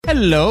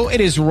Hello, it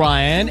is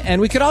Ryan,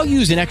 and we could all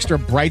use an extra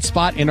bright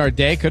spot in our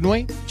day, couldn't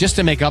we? Just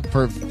to make up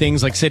for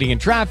things like sitting in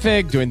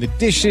traffic, doing the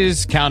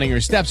dishes, counting your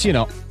steps, you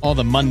know, all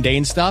the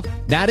mundane stuff.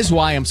 That is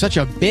why I'm such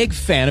a big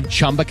fan of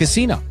Chumba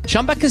Casino.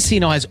 Chumba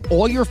Casino has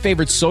all your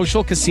favorite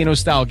social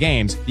casino-style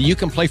games that you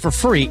can play for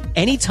free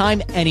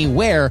anytime,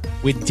 anywhere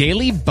with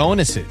daily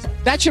bonuses.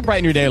 That should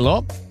brighten your day a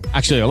little.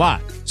 Actually, a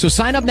lot. So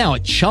sign up now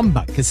at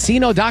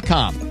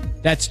ChumbaCasino.com.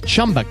 That's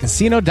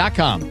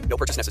ChumbaCasino.com. No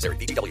purchase necessary.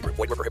 VGW Group.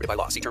 Void where prohibited by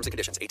law. See terms and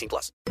conditions. 18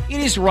 plus. It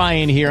is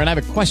Ryan here, and I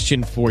have a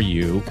question for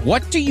you.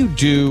 What do you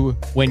do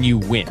when you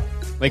win?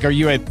 Like, are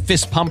you a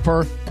fist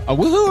pumper, a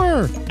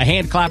woohooer, a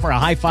hand clapper, a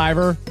high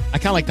fiver? I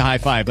kind of like the high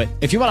five, but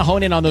if you want to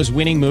hone in on those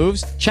winning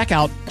moves, check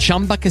out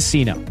Chumba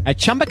Casino. At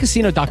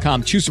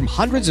ChumbaCasino.com, choose from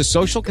hundreds of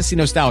social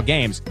casino-style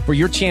games for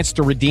your chance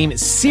to redeem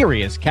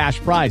serious cash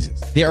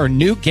prizes. There are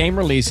new game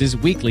releases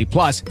weekly,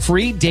 plus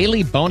free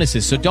daily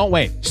bonuses, so don't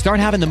wait. Start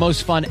having the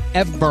most fun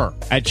ever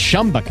at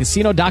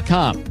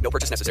ChumbaCasino.com. No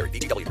purchase necessary.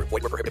 VGW Group.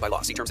 Void where prohibited by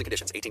law. See terms and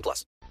conditions. 18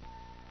 plus.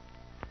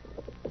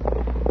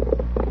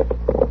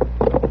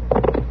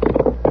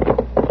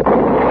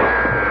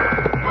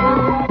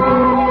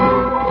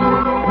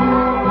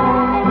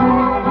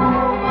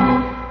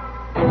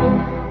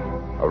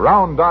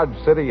 Around Dodge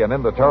City and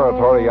in the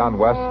territory on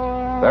West,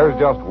 there's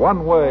just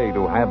one way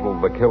to handle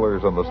the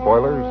killers and the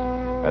spoilers,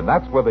 and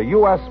that's with a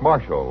U.S.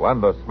 Marshal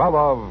and the smell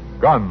of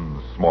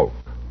Gunsmoke.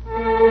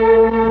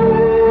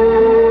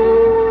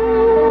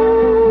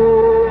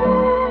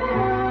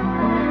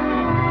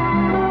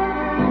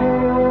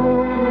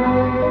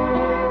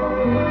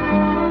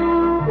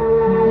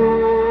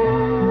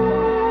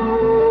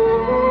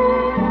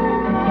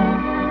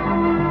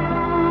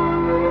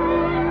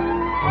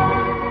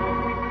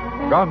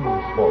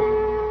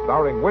 Gunsmoke,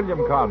 starring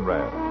William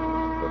Conrad,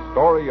 the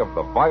story of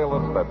the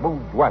violence that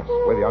moved west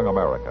with young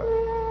America,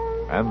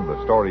 and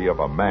the story of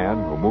a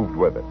man who moved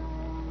with it.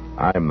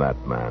 I'm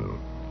that man,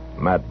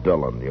 Matt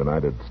Dillon,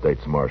 United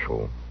States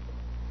Marshal.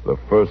 The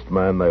first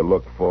man they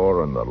look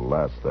for and the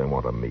last they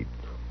want to meet.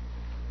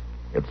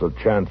 It's a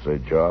chancy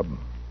job,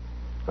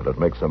 and it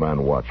makes a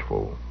man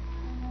watchful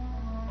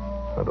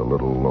and a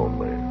little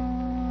lonely.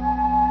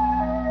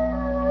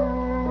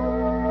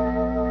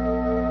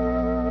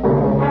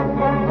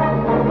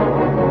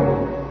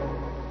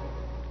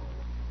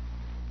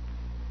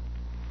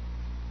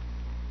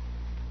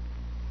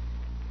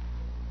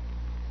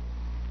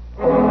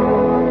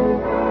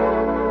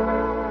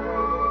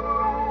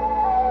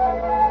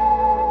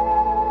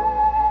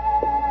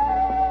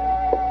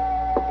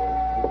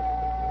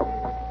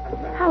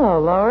 Hello,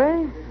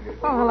 Laurie.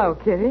 Oh, hello,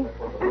 Kitty.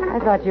 I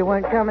thought you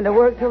weren't coming to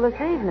work till this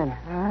evening.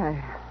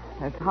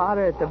 It's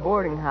hotter at the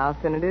boarding house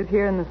than it is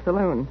here in the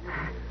saloon.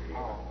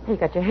 You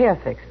got your hair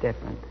fixed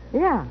different.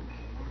 Yeah.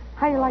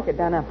 How you like it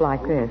done up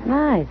like this?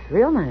 Nice,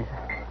 real nice.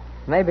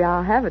 Maybe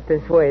I'll have it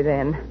this way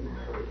then.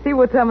 See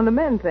what some of the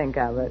men think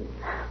of it.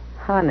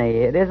 Honey,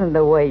 it isn't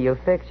the way you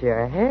fix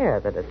your hair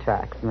that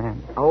attracts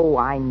men. Oh,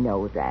 I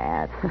know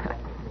that.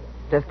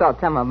 Just thought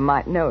some of them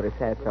might notice,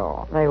 that's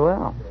all. They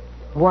will.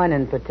 One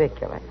in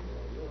particular.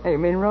 Hey, you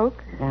mean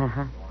Roke?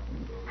 Uh-huh.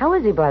 How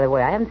is he, by the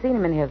way? I haven't seen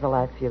him in here the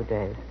last few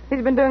days.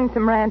 He's been doing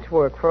some ranch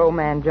work for old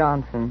man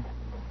Johnson.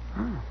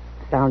 Oh,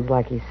 sounds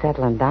like he's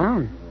settling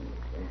down.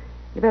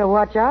 You better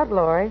watch out,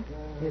 Laurie.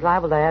 He's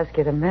liable to ask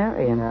you to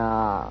marry him.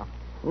 No,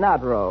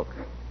 not Roke.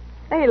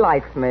 He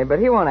likes me, but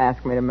he won't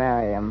ask me to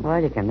marry him.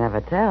 Well, you can never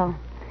tell.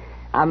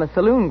 I'm a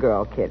saloon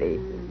girl, Kitty.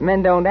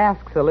 Men don't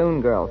ask saloon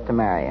girls to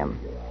marry them.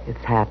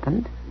 It's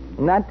happened?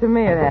 Not to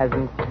me, it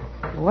hasn't.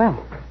 Well,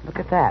 look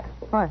at that.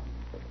 What?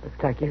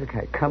 Looks like you've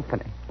got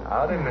company.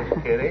 Howdy, Miss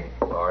Kitty.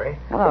 Laurie.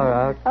 Hello,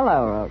 Rogue.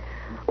 Hello, Roke.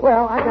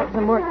 Well, I got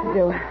some work to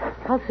do.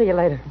 I'll see you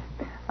later.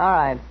 All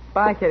right.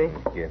 Bye, Kitty.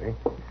 Kitty.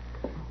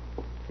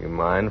 You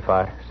mind if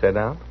I sit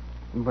down?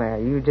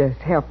 Well, you just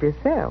help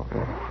yourself.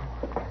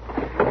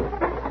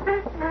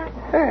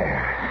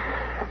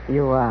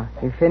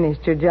 You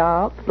finished your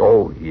job?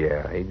 Oh,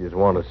 yeah. He just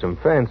wanted some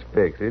fence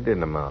fixed. It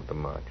didn't amount to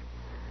much.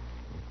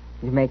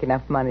 You make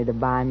enough money to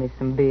buy me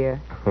some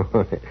beer?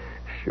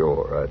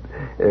 Sure.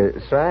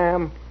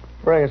 Sam,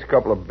 bring us a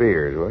couple of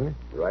beers, will you?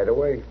 Right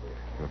away.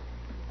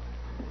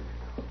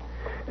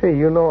 Hey,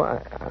 you know,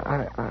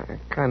 I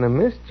kind of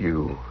missed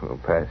you the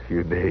past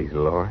few days,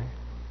 Laurie.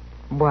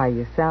 Why,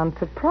 you sound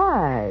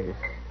surprised.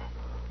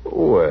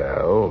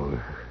 Well,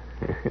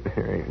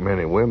 there ain't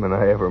many women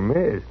I ever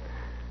missed.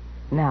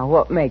 Now,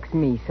 what makes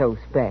me so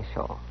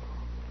special?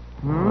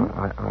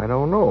 I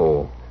don't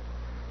know.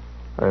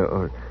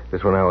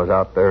 Just when I was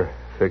out there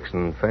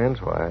fixing the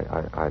fence, why,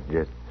 I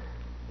just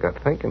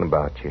got thinking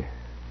about you.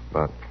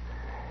 About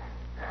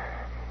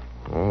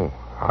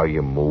how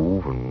you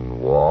move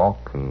and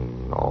walk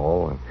and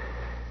all.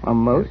 Well,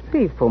 most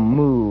people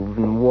move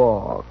and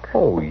walk.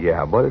 Oh,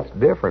 yeah, but it's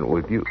different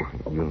with you.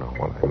 You know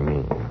what I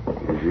mean.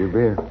 Here's your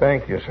beer.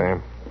 Thank you,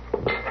 Sam.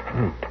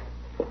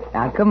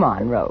 Now, come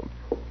on, Rose.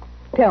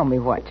 Tell me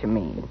what you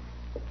mean.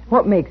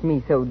 What makes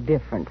me so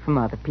different from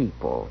other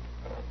people?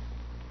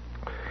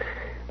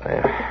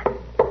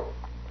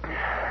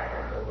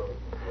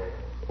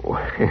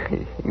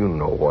 You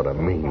know what I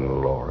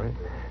mean, Laurie.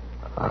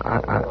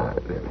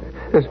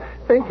 Just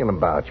thinking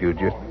about you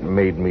just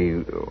made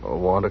me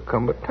want to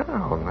come to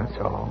town, that's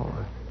all.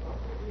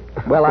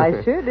 Well,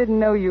 I sure didn't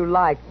know you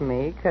liked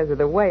me because of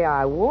the way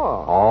I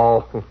walk.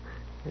 Oh,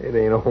 it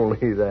ain't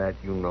only that,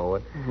 you know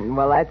it.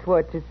 Well, that's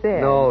what you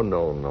said.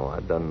 No, I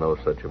done no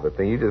such of a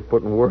thing. You're just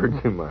putting words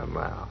in my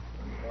mouth.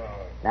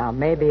 Now,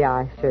 maybe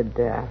I should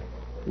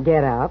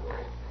get up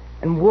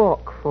and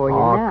walk for you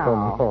now. Oh,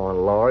 come on,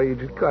 Laura. You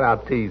just cut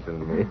out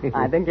teasing me.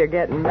 I think you're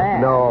getting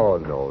mad.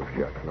 No,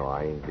 Shuck. No,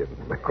 I ain't getting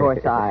mad. Of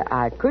course,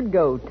 I could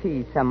go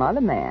tease some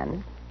other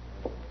man.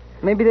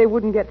 Maybe they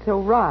wouldn't get so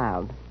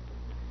riled.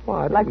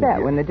 What? Like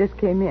that when they just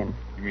came in.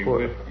 You mean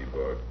whiskey,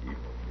 Buck?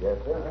 Yes,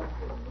 sir.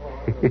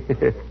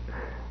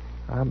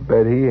 I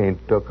bet he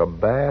ain't took a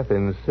bath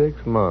in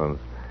 6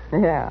 months.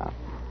 Yeah.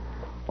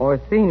 Or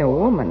seen a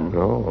woman.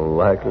 No,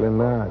 likely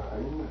not.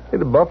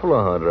 He's a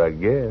buffalo hunter, I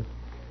guess.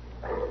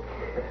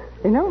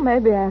 You know,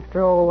 maybe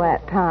after all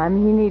that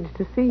time, he needs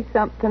to see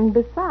something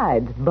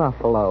besides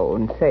buffalo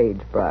and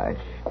sagebrush.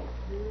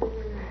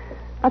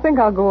 I think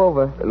I'll go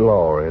over.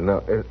 Laurie,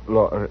 no,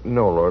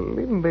 Laurie,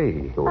 leave him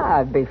be.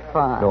 I'd be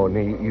fine. No,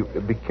 you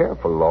be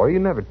careful, Laurie. You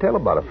never tell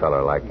about a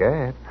fella like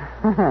that.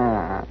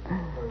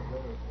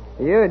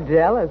 You're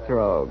jealous,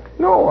 Rogue.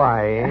 No,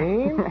 I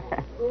ain't.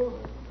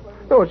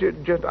 No, it's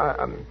just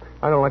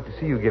I don't like to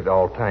see you get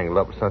all tangled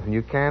up with something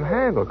you can't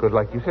handle. Because,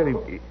 like you said,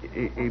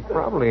 he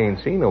probably ain't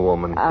seen a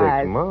woman in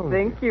 6 months. I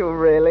think you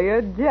really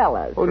are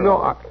jealous. Oh, no.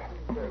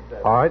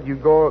 All right, you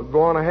go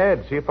on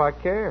ahead. See if I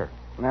care.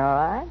 All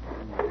right.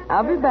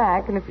 I'll be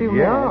back in a few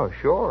minutes.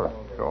 Yeah, sure.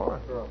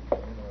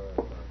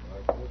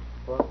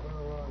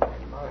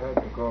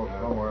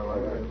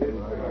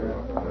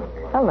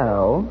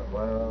 Hello.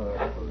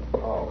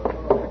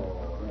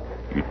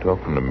 You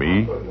talking to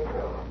me?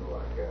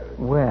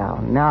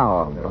 Well,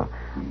 now,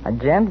 a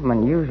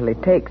gentleman usually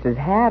takes his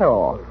hat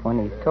off when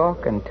he's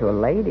talking to a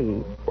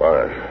lady.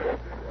 Why,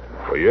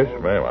 well, yes,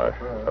 ma'am.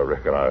 I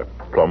reckon I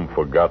plumb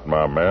forgot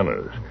my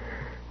manners.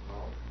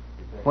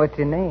 What's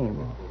your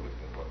name?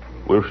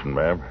 Wilson,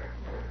 ma'am.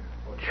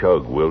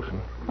 Chugg Wilson.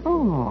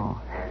 Oh,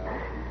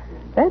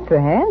 that's a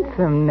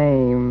handsome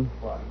name.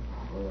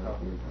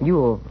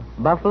 You a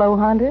buffalo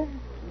hunter?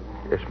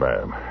 Yes,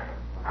 ma'am.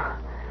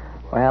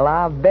 Well,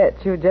 I'll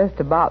bet you're just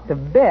about the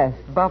best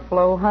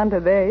buffalo hunter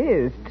there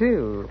is,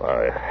 too.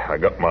 I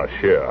got my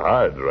share of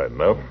hides right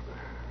enough.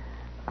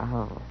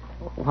 Oh,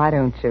 why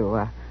don't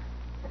you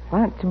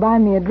buy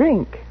me a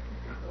drink,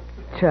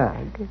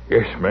 Chugg?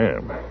 Yes,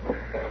 ma'am.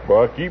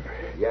 Barkeep?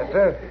 Yes,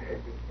 sir.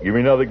 Give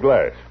me another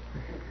glass.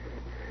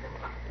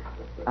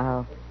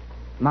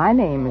 My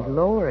name is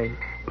Laurie.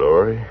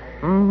 Laurie?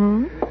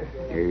 Mm-hmm.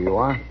 Here you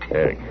are.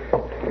 Hank.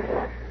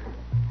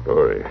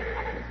 Laurie,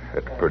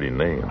 that's a pretty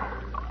name.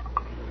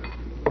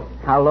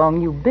 How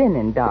long you been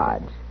in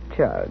Dodge,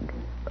 Chugg?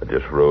 I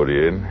just rode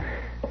in.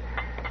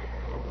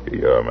 Here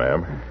you are,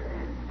 ma'am.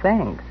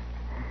 Thanks.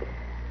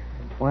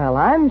 Well,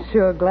 I'm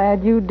sure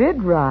glad you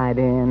did ride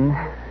in.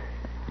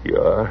 You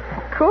are?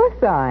 Of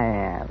course I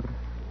am.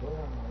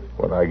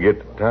 When I get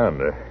to town,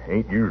 there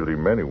ain't usually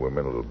many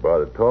women that'll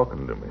bother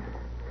talking to me.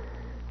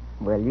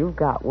 Well, you've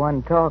got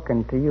one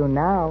talking to you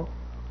now.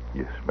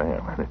 Yes,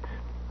 ma'am, and it's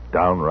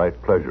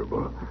downright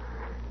pleasurable.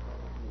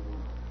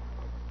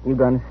 You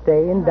gonna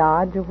stay in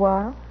Dodge a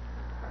while?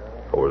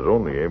 I was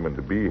only aiming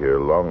to be here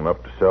long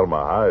enough to sell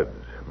my hides,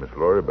 Miss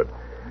Laurie, but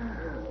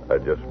I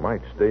just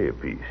might stay a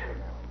piece.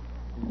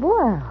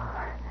 Well,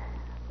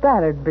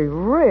 that'd be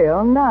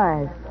real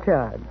nice,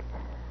 Chugg.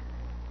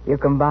 You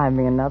can buy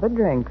me another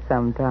drink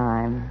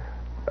sometime.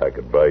 I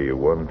could buy you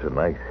one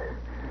tonight.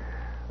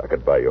 I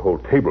could buy you a whole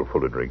table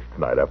full of drinks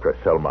tonight after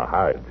I sell my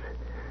hides.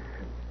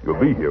 You'll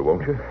be here,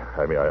 won't you?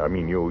 I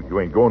mean, you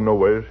ain't going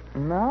nowheres?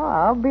 No,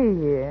 I'll be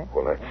here.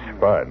 Well, that's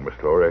fine, Miss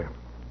Laurie.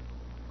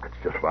 That's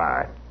just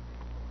fine.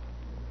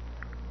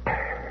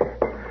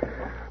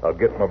 I'll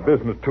get my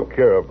business took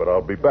care of, but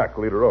I'll be back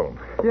later on.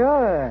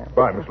 Sure.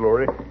 Bye, Miss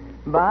Laurie.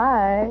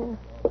 Bye.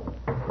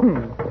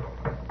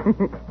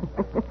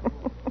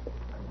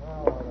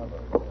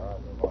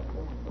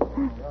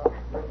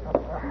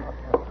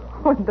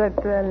 What'd I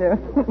tell you?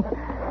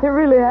 He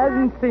really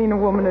hasn't seen a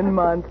woman in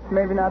months.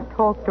 Maybe not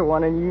talked to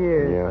one in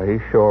years. Yeah, he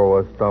sure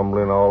was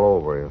stumbling all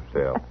over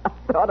himself. I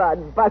thought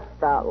I'd bust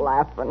out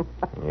laughing.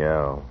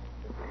 Yeah.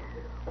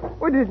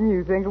 Well, didn't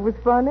you think it was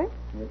funny?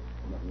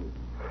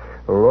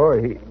 Well,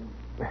 Laurie,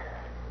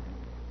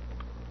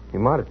 he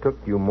might have took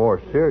you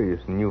more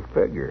serious than you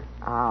figure.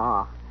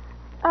 Ah.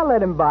 I'll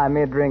let him buy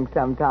me a drink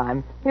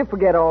sometime. He'll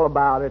forget all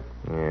about it.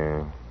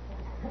 Yeah.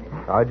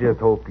 I just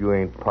hope you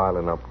ain't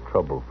piling up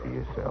trouble for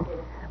yourself.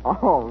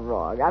 Oh,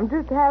 Rog, I'm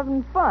just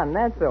having fun,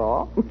 that's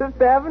all. Just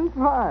having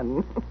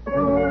fun.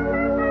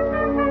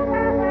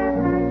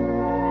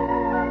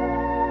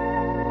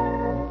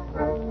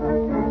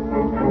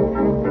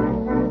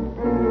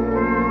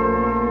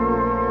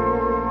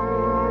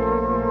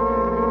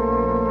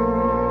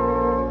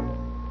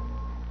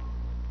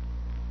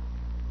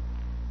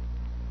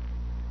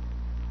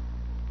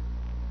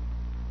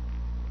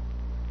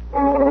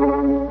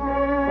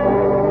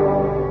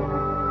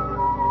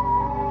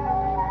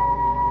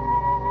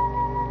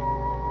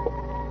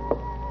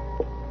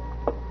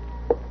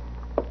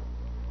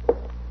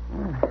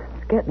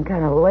 getting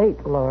kind of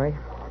late, Lori.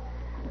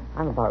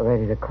 I'm about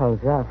ready to close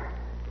up.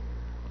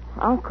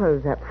 I'll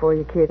close up for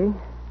you, Kitty.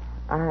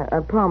 I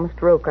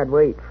promised Roke I'd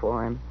wait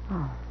for him.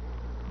 Oh.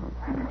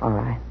 All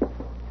right.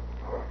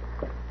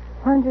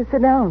 Why don't you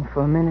sit down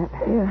for a minute?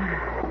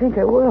 Yeah, I think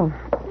I will.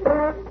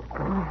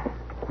 Oh,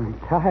 I'm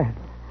tired.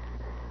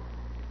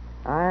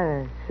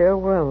 I sure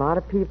were a lot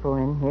of people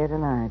in here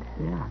tonight.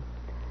 Yeah.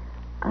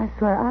 I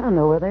swear, I don't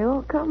know where they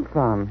all come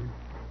from.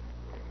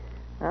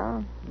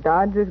 Well,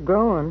 Dodge is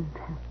growing.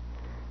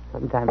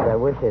 Sometimes I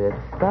wish it'd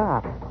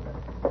stop.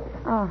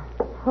 Oh,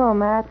 hello,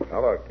 Matt.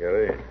 Hello,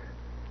 Kitty.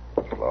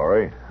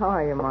 Laurie. How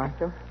are you,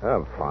 Marshal?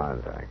 I'm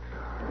fine, thanks.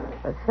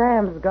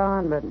 Sam's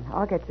gone, but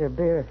I'll get you a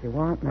beer if you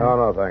want, Matt. Oh,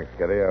 no, thanks,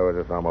 Kitty. I was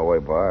just on my way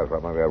by. I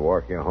thought maybe I'd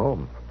walk you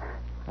home.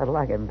 I'd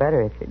like it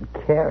better if you'd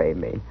carry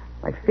me.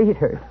 My feet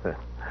hurt.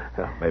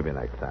 Maybe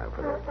next time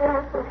for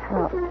that.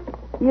 Well,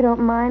 you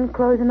don't mind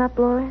closing up,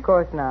 Lori? Of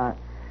course not.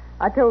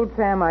 I told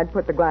Sam I'd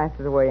put the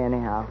glasses away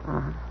anyhow.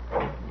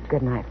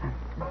 Good night, then.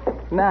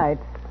 Night.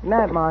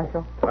 Night,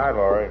 Marshal. Night,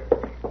 Laurie.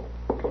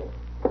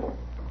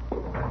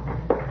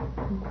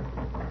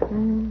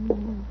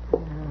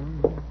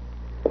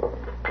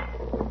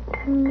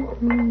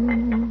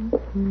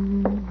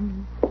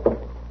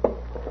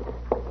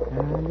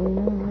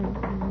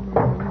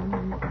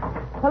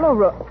 Hello,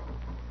 Roke.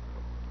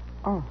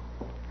 Oh.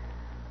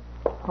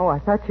 Oh, I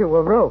thought you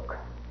were Roke.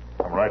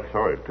 I'm right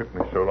sorry it took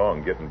me so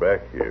long getting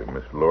back here,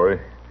 Miss Laurie.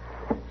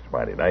 It's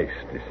mighty nice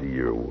to see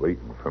you're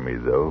waiting for me,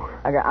 though.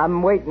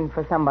 I'm waiting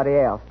for somebody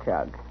else,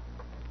 Chugg.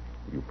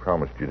 You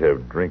promised you'd have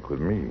a drink with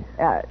me.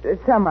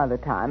 Some other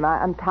time.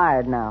 I'm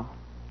tired now.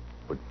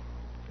 But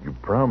you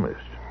promised.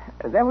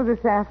 That was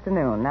this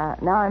afternoon. Now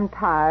I'm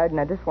tired, and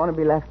I just want to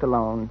be left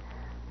alone.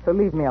 So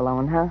leave me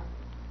alone, huh?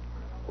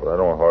 Well, I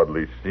don't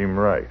hardly seem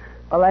right.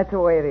 Well, that's the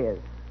way it is.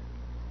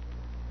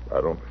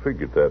 I don't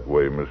figure it that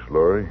way, Miss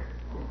Laurie.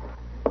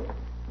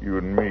 You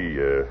and me,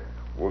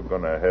 we're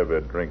going to have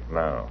a drink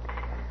now.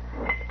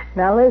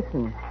 Now,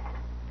 listen.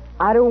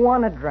 I don't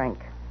want a drink.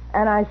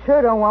 And I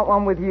sure don't want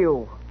one with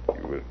you.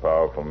 You was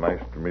powerful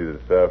nice to me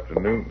this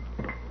afternoon.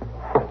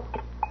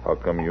 How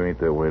come you ain't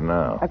that way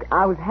now?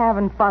 I was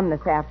having fun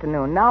this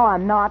afternoon. Now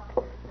I'm not,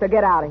 so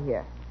get out of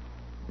here.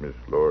 Miss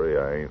Laurie,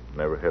 I ain't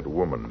never had a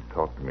woman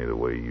talk to me the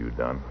way you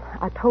done.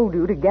 I told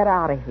you to get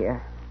out of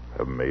here.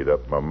 I've made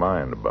up my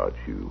mind about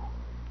you.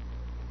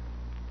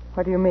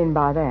 What do you mean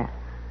by that?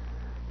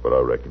 But I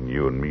reckon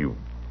you and me,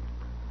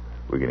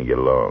 we're going to get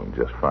along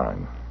just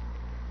fine.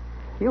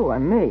 You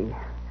and me?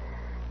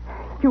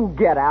 You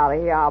get out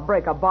of here. I'll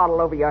break a bottle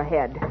over your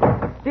head.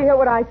 Did you hear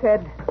what I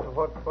said?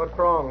 What's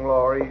wrong,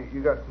 Laurie?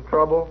 You got some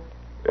trouble?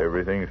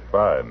 Everything's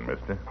fine,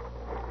 mister.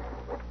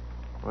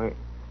 Wait,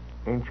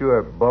 ain't you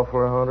a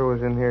buffalo hunter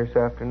was in here this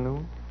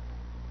afternoon?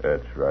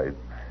 That's right.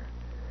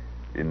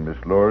 In Miss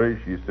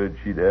Laurie, she said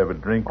she'd have a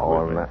drink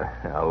with me.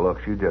 Now, look,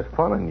 she just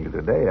funning you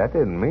today. That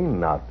didn't mean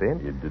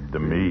nothing. You did to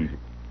me.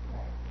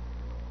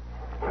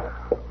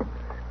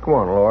 Come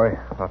on, Laurie.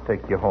 I'll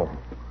take you home.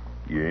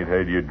 You ain't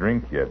had your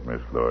drink yet,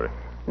 Miss Laurie.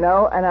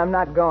 No, and I'm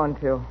not going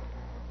to.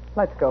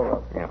 Let's go,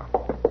 Roke. Yeah.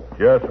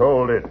 Just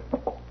hold it.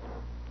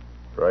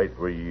 Right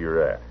where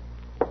you're at.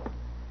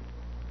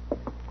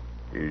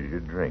 Here's your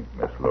drink,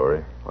 Miss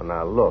Laurie. Well,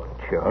 now, look,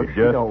 Chugg. You she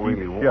just don't keep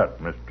really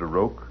shut, Mr.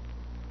 Roke.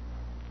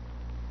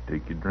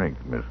 Take your drink,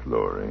 Miss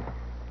Laurie.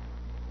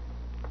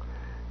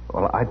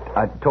 Well,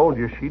 I told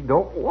you she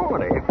don't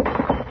want it.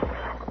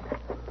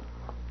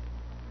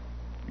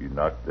 You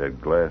knocked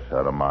that glass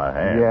out of my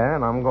hand. Yeah,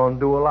 and I'm going to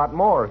do a lot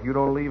more if you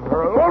don't leave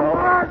her alone.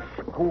 I'll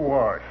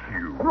squash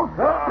you. Roke,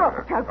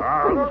 Chugg,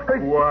 I'll please.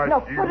 squash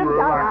No, you put him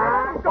like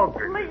down. a Don't,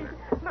 pumpkin.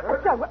 please. No,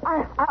 Chugg,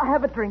 I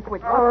have a drink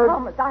with you. I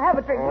promise. I have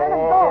a drink. Let him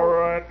All go.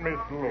 right, Miss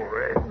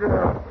Laurie.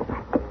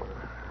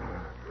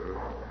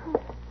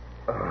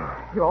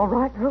 You all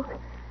right, Roke?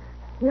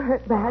 You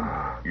hurt bad?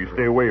 You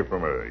stay away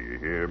from her, you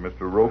hear,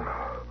 Mr. Roke?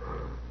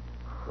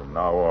 From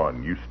now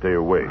on, you stay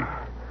away.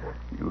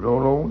 You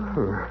don't own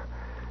her.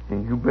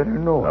 And you better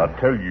know I'll it.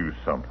 tell you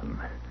something.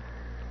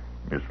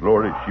 Miss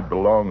Laurie, she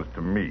belongs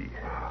to me.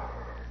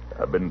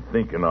 I've been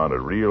thinking on it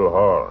real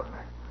hard.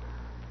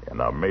 And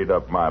I've made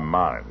up my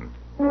mind.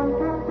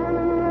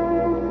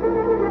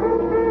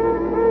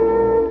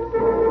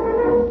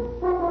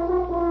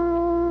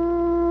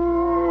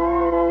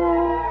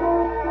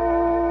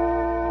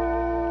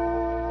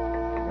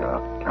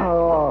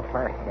 Oh,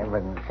 for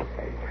heaven's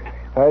sake.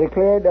 I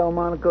declare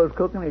Delmonico's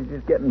cooking is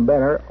just getting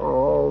better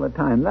all the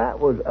time. That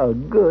was a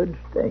good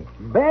steak.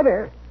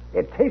 Better?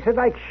 It tasted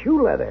like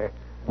shoe leather.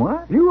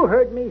 What? You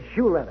heard me,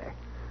 shoe leather.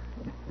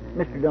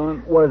 Mr.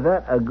 Dillon, was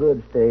that a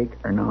good steak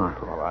or not?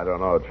 Well, I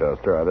don't know,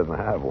 Chester. I didn't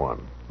have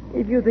one.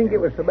 If you think it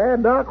was so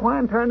bad, Doc, why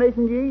in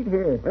tarnation do you eat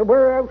here?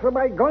 Where else am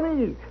I going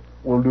to eat?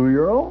 Well, do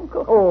your own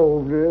cooking.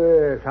 Oh,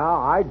 yes.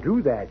 I'd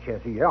do that,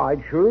 Jesse. Yeah,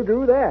 I'd sure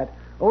do that.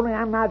 Only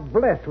I'm not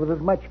blessed with as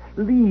much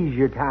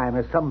leisure time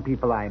as some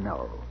people I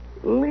know.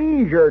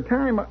 Leisure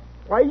time?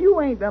 Why,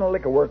 you ain't done a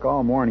lick of work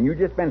all morning. You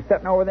just been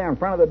sitting over there in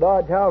front of the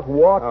Dodge house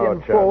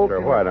watching folks.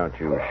 Chester, why don't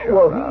you shut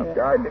Well, up? he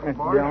started it,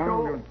 Mr.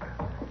 Dillon.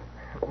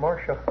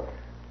 Marshal,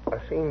 I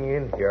seen you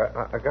in here.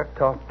 I got to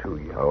talk to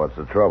you. Oh, what's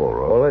the trouble,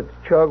 Rook? Well, it's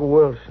Chugg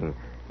Wilson.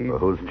 Well,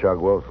 who's Chugg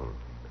Wilson?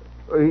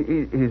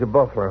 He's a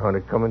buffalo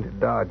hunter coming to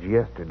Dodge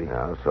yesterday.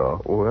 Yeah,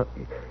 so? Well,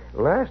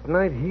 last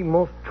night he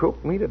most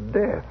choked me to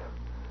death.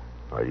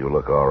 Oh, you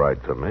look all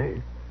right to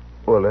me.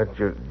 Well, that's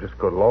just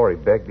because Laurie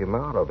begged him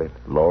out of it.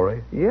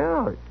 Laurie?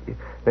 Yeah.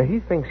 Now, he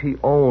thinks he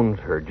owns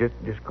her just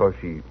because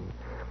she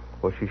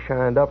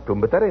shined up to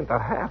him, but that ain't the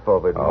half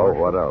of it, Oh,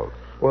 Marshal. what else?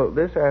 Well,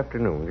 this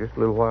afternoon, just a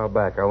little while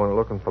back, I went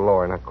looking for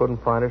Laurie, and I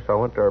couldn't find her, so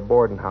I went to her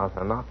boarding house.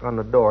 I knocked on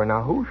the door.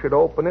 Now, who should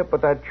open it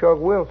but that Chugg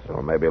Wilson?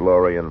 Well, maybe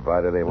Laurie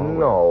invited him over.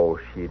 No,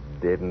 she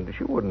didn't.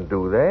 She wouldn't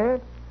do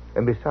that.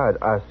 And besides,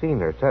 I seen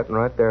her sitting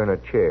right there in a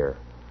chair,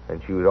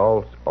 and she was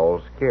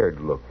all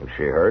scared looking. Was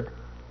she hurt?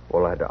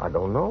 Well, I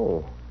don't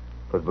know.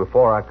 Because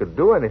before I could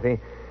do anything,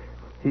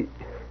 he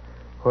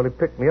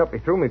picked me up. He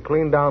threw me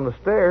clean down the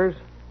stairs,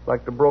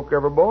 like to broke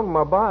every bone in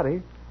my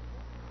body.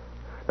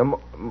 Now,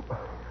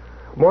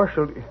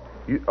 Marshal,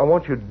 I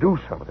want you to do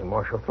something,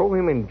 Marshal. Throw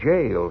him in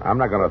jail. I'm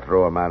not going to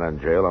throw a man in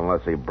jail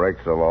unless he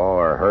breaks the law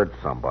or hurts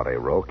somebody,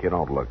 Rook. You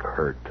don't look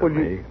hurt to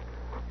me.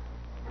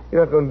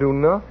 You're not going to do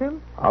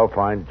nothing? I'll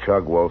find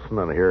Chugg Wilson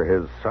and hear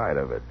his side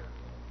of it.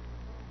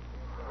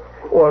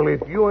 Well,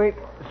 if you ain't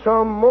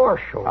some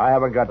Marshal. I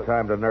haven't got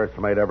time to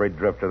nursemaid every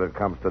drifter that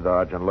comes to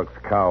Dodge and looks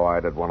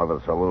cow-eyed at one of the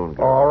saloon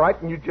girls. All right,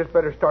 and you just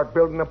better start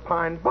building a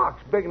pine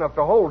box big enough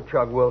to hold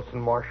Chugg Wilson,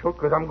 Marshal,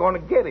 because I'm going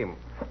to get him.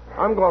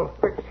 I'm going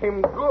to fix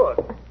him good.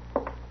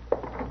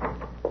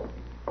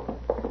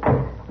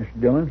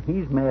 Mr. Dillon,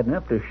 he's mad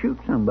enough to shoot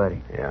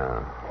somebody.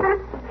 Yeah.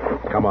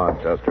 Come on,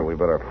 Chester. We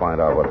better find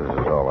out what this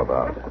is all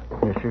about.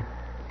 Yes, sir.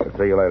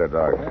 See you later,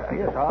 Doc.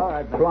 Yes, all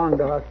right. So long,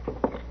 Doc.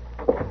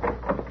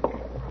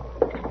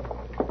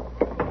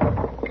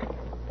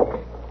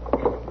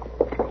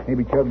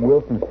 Maybe Chugg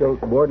Wilson's still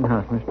at the boarding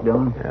house, Mr.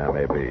 Dillon. Yeah,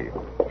 maybe.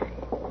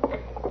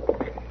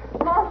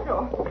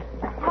 Marshal.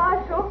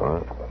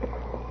 What?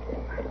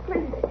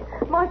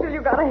 Please. Marshal,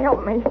 you gotta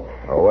help me.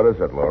 Oh, what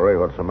is it, Laurie?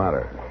 What's the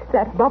matter?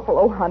 That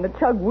buffalo hunter,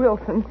 Chugg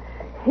Wilson.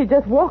 He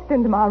just walked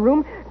into my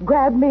room,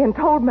 grabbed me, and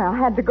told me I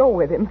had to go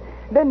with him.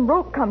 Then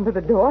Roke come to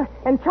the door,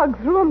 and Chugg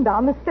threw him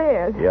down the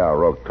stairs. Yeah,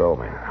 Roke told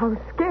me. I was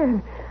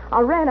scared. I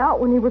ran out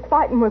when he was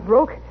fighting with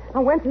Roke. I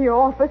went to your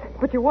office,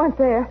 but you weren't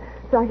there,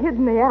 so I hid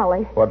in the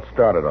alley. What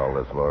started all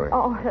this, Laurie?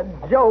 Oh,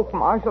 a joke,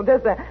 Marshal.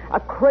 Just a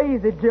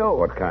crazy joke.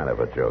 What kind of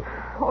a joke?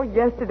 Oh,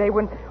 yesterday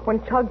when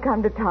Chugg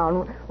come to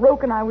town,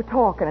 Roke and I were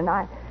talking, and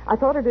I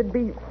thought it'd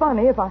be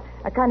funny if I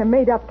kind of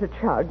made up to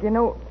Chugg,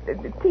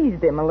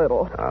 teased him a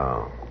little.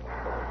 Oh.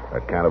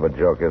 That kind of a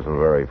joke isn't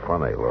very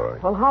funny, Laurie.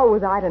 Well, how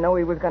was I to know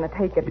he was going to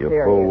take it You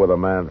serious? fool with a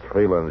man's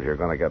feelings, you're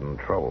going to get in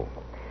trouble.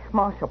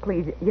 Marshal,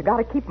 please, you got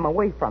to keep him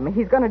away from me.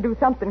 He's going to do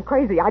something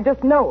crazy. I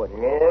just know it.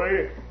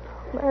 Laurie?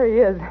 There he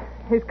is.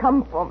 He's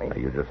come for me. Now,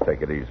 you just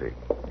take it easy.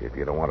 If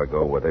you don't want to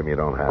go with him, you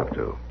don't have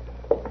to.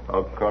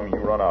 How come you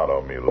run out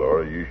on me,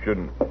 Laurie? You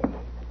shouldn't.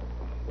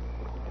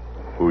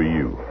 Who are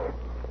you?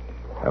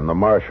 I'm the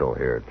marshal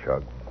here,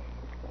 Chugg.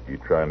 You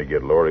trying to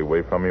get Laurie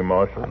away from me,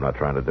 Marshal? I'm not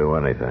trying to do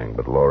anything,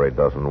 but Laurie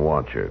doesn't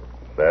want you.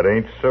 That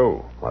ain't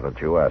so. Why don't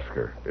you ask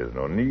her? There's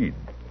no need.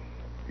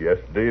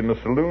 Yesterday in the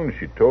saloon,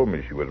 she told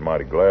me she was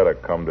mighty glad I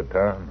come to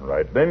town.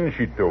 Right then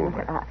she told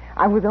me.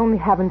 I was only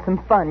having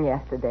some fun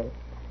yesterday.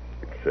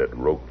 It said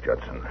Roke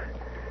Judson.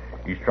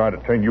 He's trying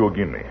to turn you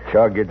agin me.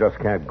 Chugg, you just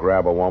can't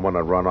grab a woman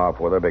and run off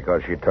with her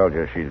because she told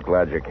you she's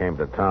glad you came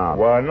to town.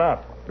 Why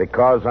not?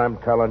 Because I'm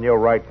telling you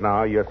right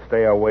now, you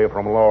stay away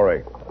from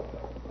Laurie.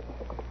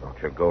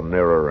 Don't you go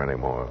near her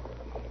anymore.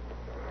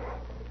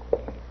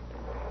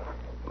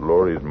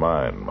 Laurie's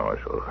mine,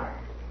 Marshal.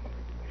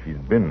 She's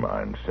been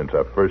mine since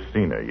I first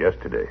seen her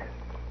yesterday.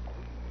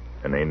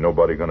 And ain't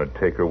nobody gonna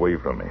take her away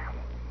from me.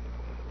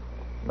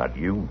 Not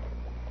you.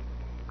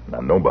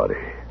 Not nobody.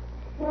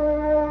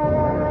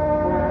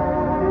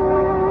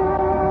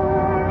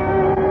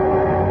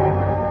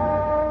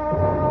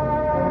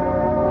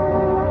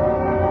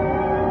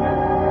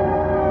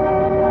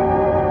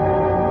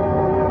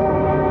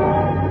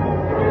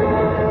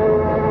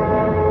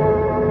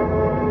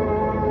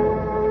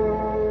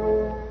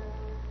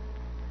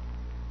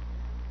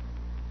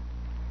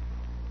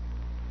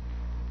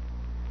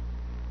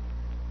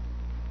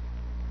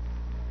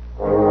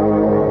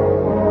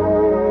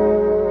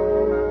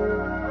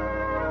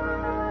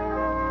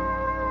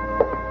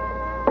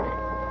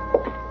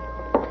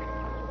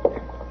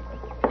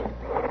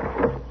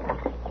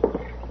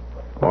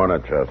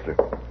 Morning, Chester.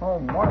 Oh,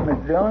 morning,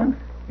 Mr. Dillon.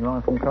 You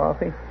want some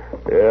coffee?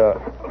 Yeah,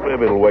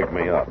 maybe it'll wake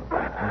me up.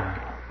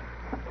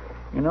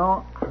 You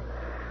know,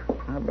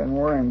 I've been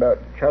worrying about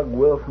Chugg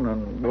Wilson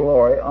and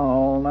Laurie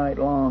all night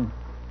long.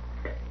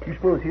 You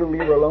suppose he'll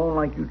leave her alone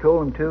like you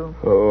told him to?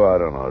 Oh, I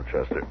don't know,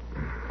 Chester.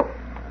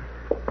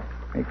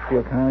 Makes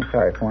you feel kind of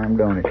sorry for him,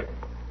 don't it?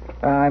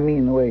 I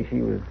mean the way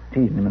she was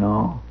teasing him and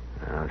all.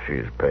 Yeah,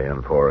 she's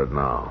paying for it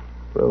now.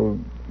 Well,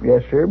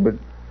 yes, sir, but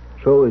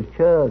so is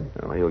Chugg.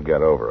 Well, he'll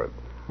get over it.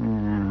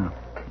 Yeah,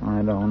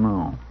 I don't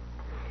know.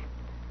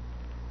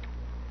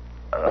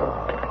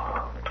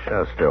 Oh,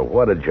 Chester,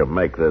 what did you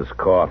make this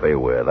coffee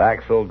with?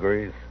 Axle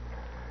grease?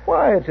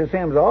 Why, it's the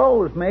same as I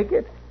always make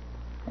it.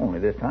 Only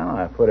this time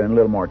I put in a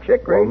little more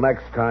chicory. Well,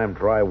 next time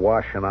try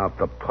washing out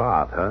the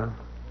pot, huh?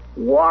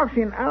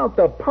 Washing out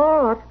the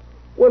pot?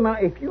 Well, now,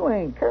 if you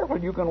ain't careful,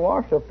 you can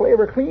wash the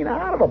flavor clean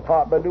out of a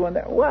pot by doing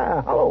that.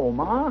 Well, hello,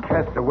 Ma.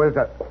 Chester, where's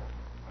that?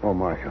 Oh,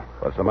 Marshal.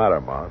 What's the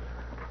matter, Moss?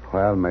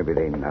 Well, maybe it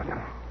ain't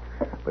nothing.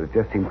 But it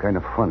just seemed kind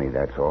of funny,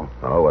 that's all.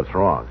 Oh, what's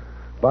wrong?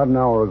 About an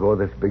hour ago,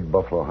 this big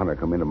buffalo hunter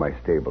come into my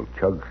stable.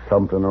 Chugg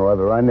something or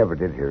other. I never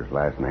did hear his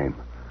last name.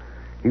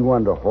 He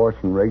wanted a horse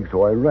and rig,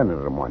 so I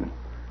rented him one.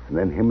 And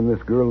then him and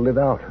this girl lit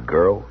out.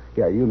 Girl?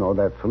 Yeah, you know,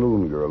 that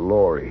saloon girl,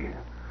 Lori.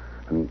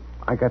 And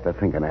I got to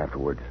thinking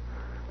afterwards.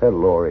 That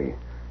Lori,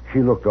 she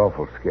looked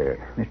awful scared.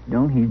 Mr.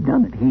 Doan, he's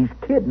done it. He's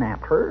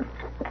kidnapped her.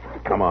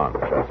 Come on,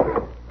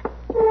 Chester.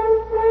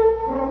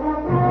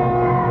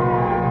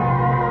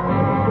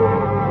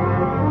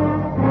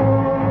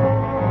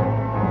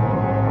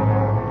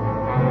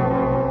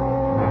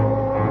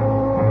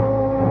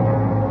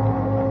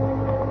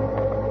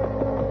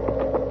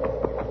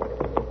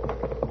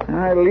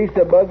 At least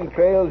the buggy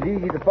trail's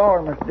easy to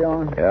follow, Mr.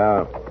 Dillon.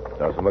 Yeah,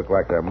 doesn't look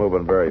like they're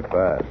moving very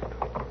fast.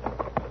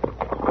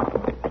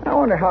 I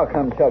wonder how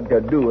come Chugg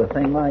to do a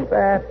thing like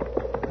that.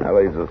 Well,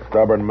 he's a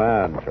stubborn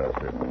man,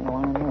 Chester. Oh,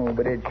 I know,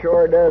 but it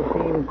sure does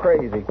seem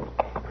crazy.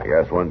 I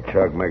guess when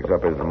Chugg makes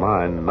up his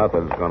mind,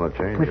 nothing's going to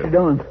change Mr. it.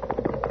 Dillon,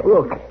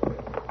 look.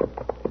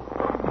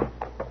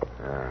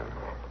 Yeah.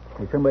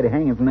 There's somebody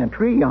hanging from that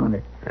tree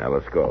yonder. Yeah,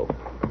 let's go.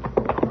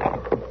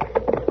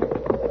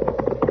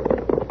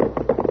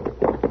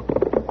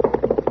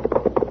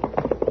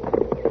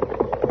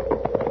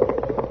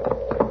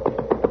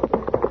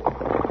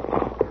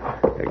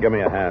 Give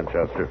me a hand,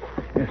 Chester.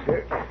 Yes,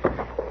 sir.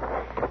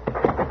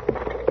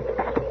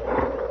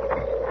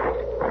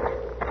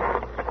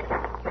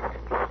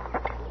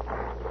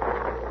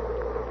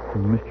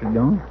 Mr.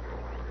 Dillon?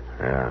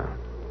 Yeah.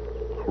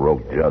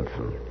 Roke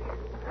Judson.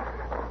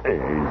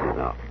 Easy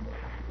now.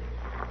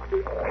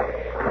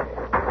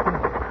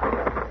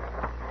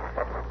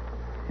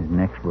 His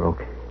neck's broke.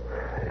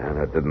 Yeah,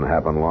 that didn't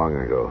happen long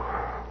ago.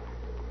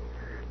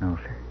 No,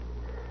 sir.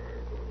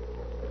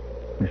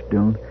 Mr.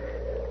 Dillon,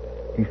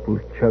 you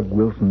suppose Chugg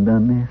Wilson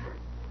done this?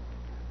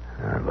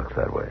 Yeah, it looks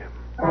that way.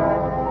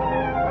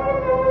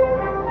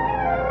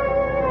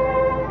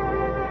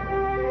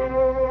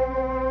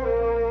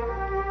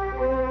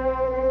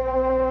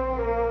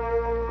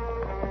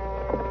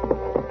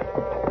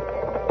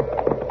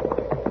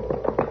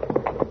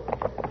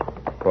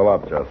 Pull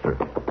up, Chester.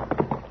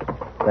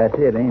 That's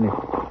it, ain't it?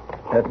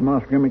 That's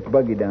Moss Grimmick's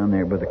buggy down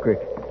there by the creek.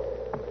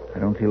 I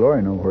don't see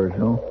Laurie nowhere,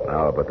 though.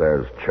 No, but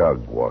there's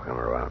Chugg walking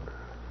around.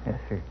 Yes,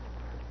 sir.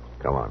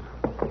 Come on.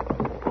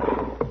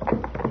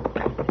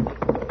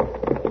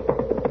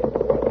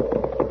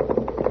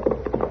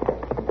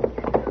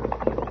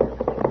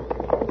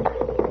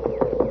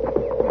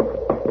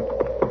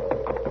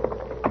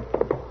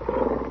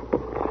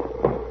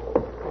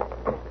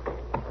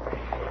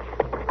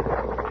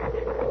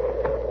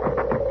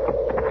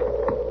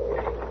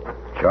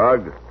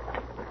 Chugg?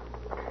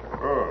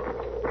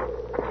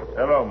 Oh.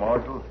 Hello,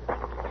 Marshal.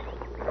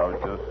 I was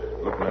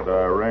just looking at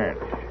our ranch.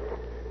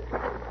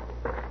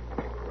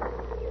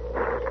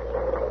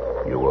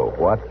 You were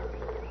what?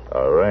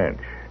 Our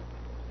ranch.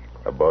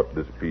 I bought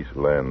this piece of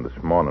land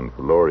this morning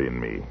for Laurie and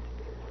me.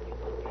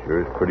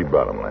 Sure is pretty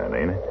bottom land,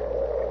 ain't it?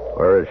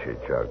 Where is she,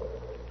 Chugg?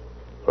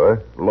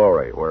 What?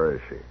 Laurie, where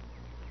is she?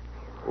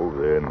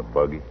 Over there in the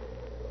buggy.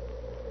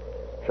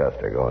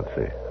 Chester, go and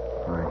see.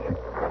 All right, sir.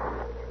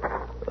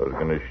 I was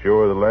going to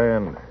show her the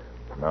land.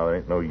 Now there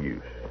ain't no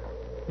use.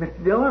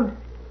 Mr. Dillon?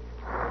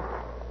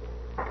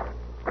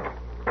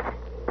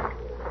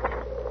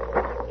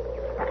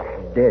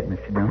 She's dead,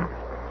 Mr. Dillon.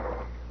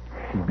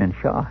 She's been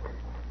shot.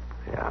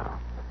 Yeah.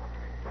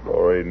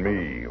 Laurie and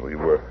me, we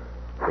were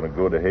going to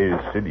go to Hayes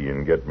City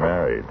and get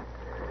married.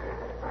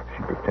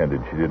 She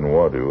pretended she didn't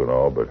want to and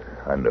all, but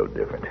I know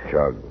different.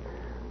 Chugg.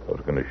 I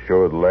was going to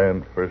show her the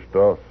land first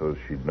off so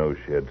she'd know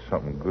she had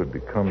something good to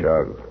come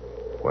Chugg, to.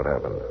 what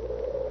happened?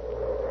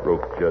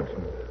 Roke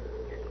Judson.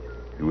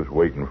 He was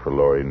waiting for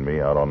Laurie and me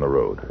out on the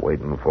road.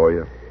 Waiting for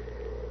you?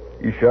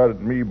 He shot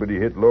at me, but he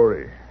hit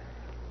Laurie.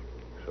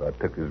 So I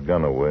took his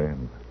gun away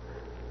and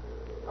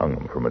hung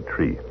him from a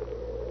tree.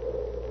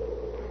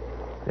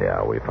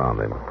 Yeah, we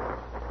found him.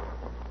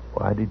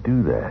 Why'd he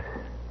do that?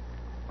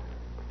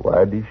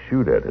 Why'd he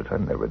shoot at us? I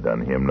never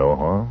done him no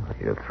harm.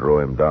 You threw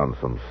him down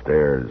some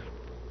stairs.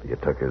 You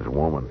took his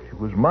woman. She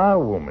was my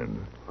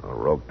woman. Well,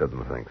 Roke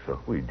didn't think so.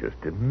 We just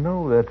didn't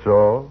know, that's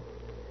all.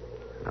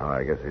 No,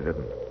 I guess he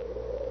didn't.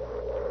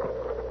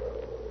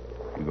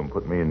 You gonna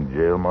put me in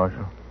jail,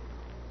 Marshal?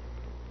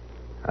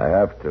 I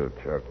have to,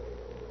 Chuck.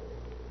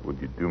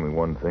 Would you do me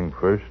one thing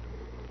first?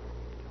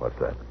 What's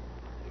that?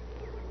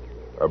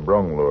 I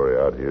brung Laurie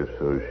out here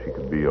so she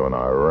could be on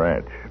our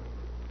ranch.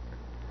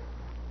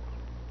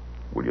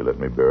 Will you let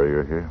me bury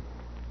her here?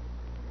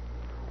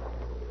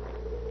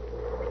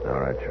 All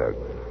right, Chugg.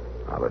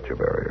 I'll let you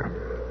bury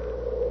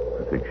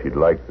her. I think she'd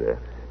like that.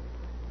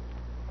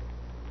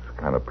 It's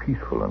kind of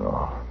peaceful and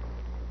all.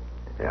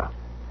 Yeah.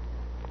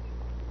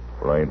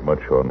 Well, I ain't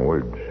much on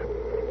words.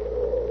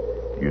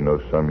 You know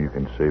some you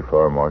can say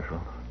far, Marshal?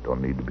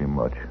 Don't need to be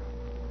much.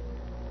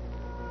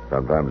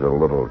 Sometimes a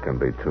little can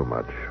be too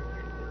much.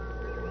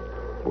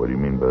 What do you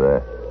mean by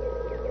that?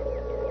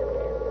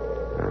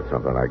 That's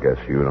something I guess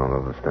you don't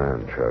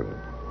understand, Chugg.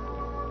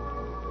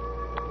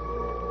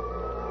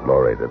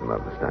 Laurie didn't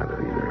understand it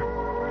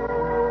either.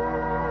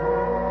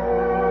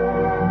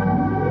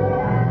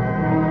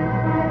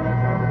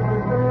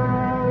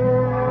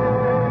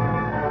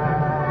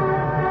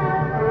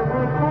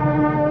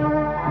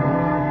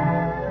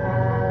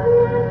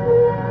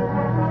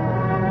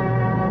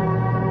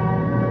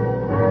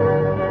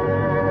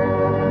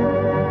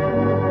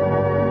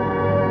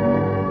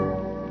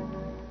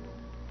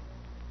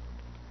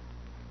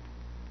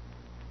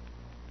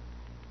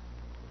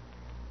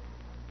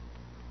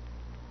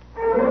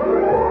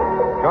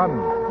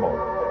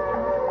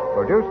 Gunsmoke.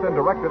 Produced and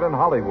directed in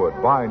Hollywood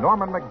by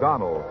Norman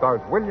Macdonald,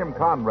 stars William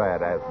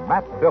Conrad as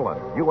Matt Dillon,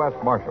 U.S.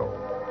 Marshal.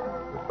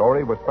 The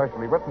story was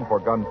specially written for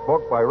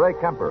Gunsmoke by Ray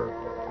Kemper,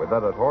 with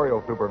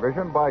editorial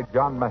supervision by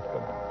John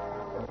Meston.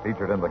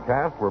 Featured in the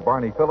cast were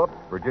Barney Phillips,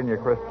 Virginia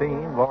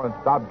Christine, Lawrence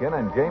Dobkin,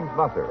 and James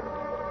Nusser.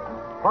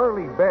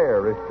 Harley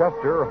Bear is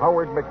Chester,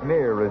 Howard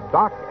McNear is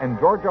Doc, and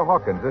Georgia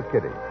Hawkins is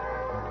Kitty.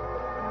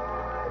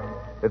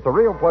 It's a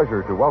real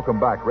pleasure to welcome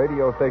back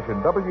radio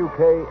station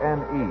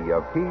WKNE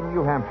of Keene,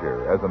 New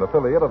Hampshire, as an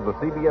affiliate of the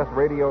CBS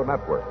Radio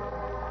Network,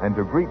 and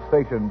to greet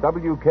station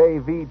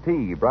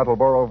WKVT,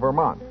 Brattleboro,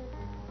 Vermont.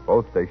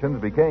 Both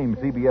stations became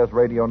CBS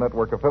Radio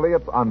Network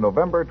affiliates on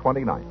November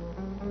 29th.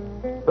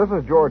 This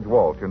is George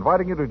Walsh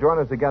inviting you to join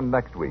us again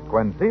next week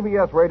when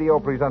CBS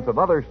Radio presents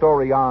another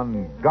story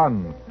on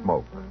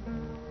Gunsmoke.